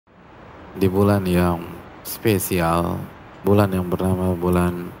di bulan yang spesial, bulan yang bernama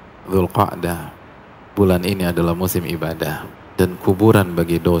bulan Dzulqa'dah. Bulan ini adalah musim ibadah dan kuburan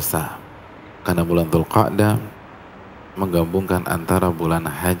bagi dosa. Karena bulan Dzulqa'dah menggabungkan antara bulan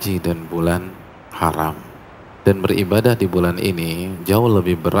haji dan bulan haram. Dan beribadah di bulan ini jauh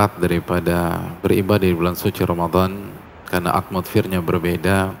lebih berat daripada beribadah di bulan suci Ramadan, karena atmosfernya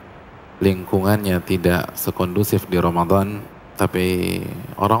berbeda, lingkungannya tidak sekondusif di Ramadan. Tapi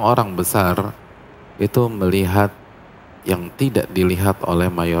orang-orang besar itu melihat yang tidak dilihat oleh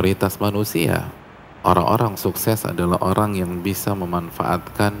mayoritas manusia. Orang-orang sukses adalah orang yang bisa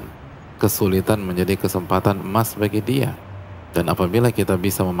memanfaatkan kesulitan menjadi kesempatan emas bagi dia. Dan apabila kita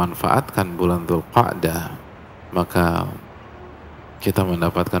bisa memanfaatkan bulan Dzulqa'dah, maka kita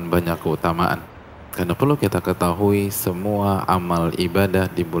mendapatkan banyak keutamaan. Karena perlu kita ketahui, semua amal ibadah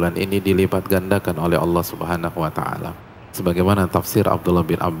di bulan ini dilipat gandakan oleh Allah Subhanahu wa Ta'ala. Sebagaimana tafsir Abdullah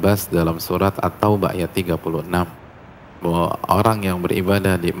bin Abbas dalam surat At-Taubah ayat 36, bahwa orang yang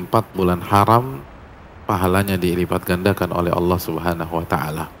beribadah di 4 bulan haram, pahalanya dilipat gandakan oleh Allah Subhanahu wa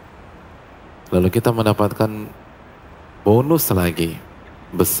Ta'ala. Lalu kita mendapatkan bonus lagi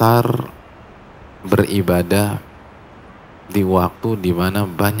besar, beribadah di waktu di mana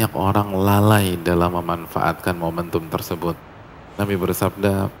banyak orang lalai dalam memanfaatkan momentum tersebut. Nabi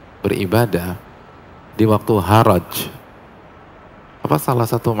bersabda, beribadah di waktu haraj. Apa salah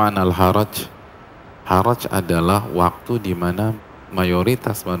satu makna al-haraj? Haraj adalah waktu di mana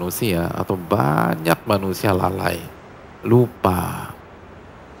mayoritas manusia atau banyak manusia lalai, lupa.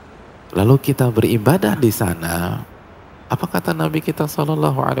 Lalu kita beribadah di sana. Apa kata Nabi kita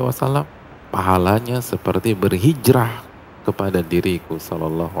Shallallahu Alaihi Wasallam? Pahalanya seperti berhijrah kepada diriku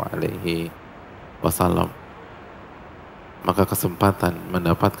Shallallahu Alaihi Wasallam. Maka kesempatan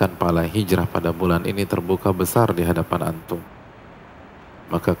mendapatkan pahala hijrah pada bulan ini terbuka besar di hadapan antum.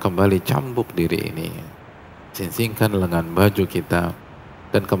 Maka kembali cambuk diri ini, singsingkan lengan baju kita,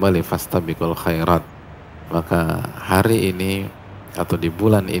 dan kembali fastabiqul khairat. Maka hari ini atau di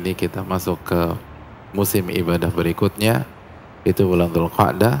bulan ini kita masuk ke musim ibadah berikutnya, itu bulan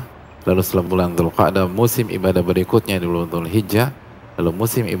Dzulqa'dah. Lalu setelah bulan Dzulqa'dah, musim ibadah berikutnya di bulan Dzulhijjah. Lalu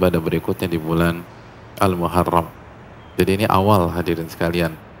musim ibadah berikutnya di bulan Al-Muharram. Jadi ini awal, hadirin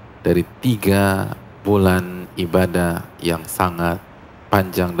sekalian, dari 3 bulan ibadah yang sangat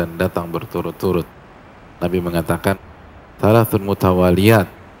panjang dan datang berturut-turut. Nabi mengatakan, thalathun mutawaliyat,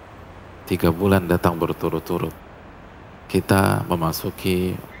 3 bulan datang berturut-turut. Kita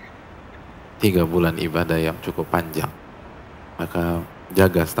memasuki 3 bulan ibadah yang cukup panjang. Maka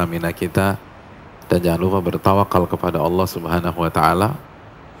jaga stamina kita dan jangan lupa bertawakal kepada Allah Subhanahu wa Ta'ala.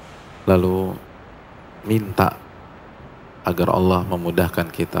 Lalu minta agar Allah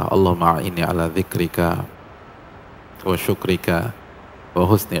memudahkan kita. Allahumma a'inni ala dzikrika wa syukrika wa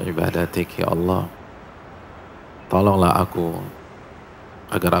husni ibadatik, ya Allah. Tolonglah aku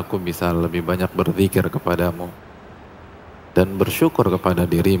agar aku bisa lebih banyak berzikir kepadamu dan bersyukur kepada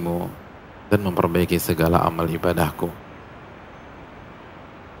dirimu dan memperbaiki segala amal ibadahku.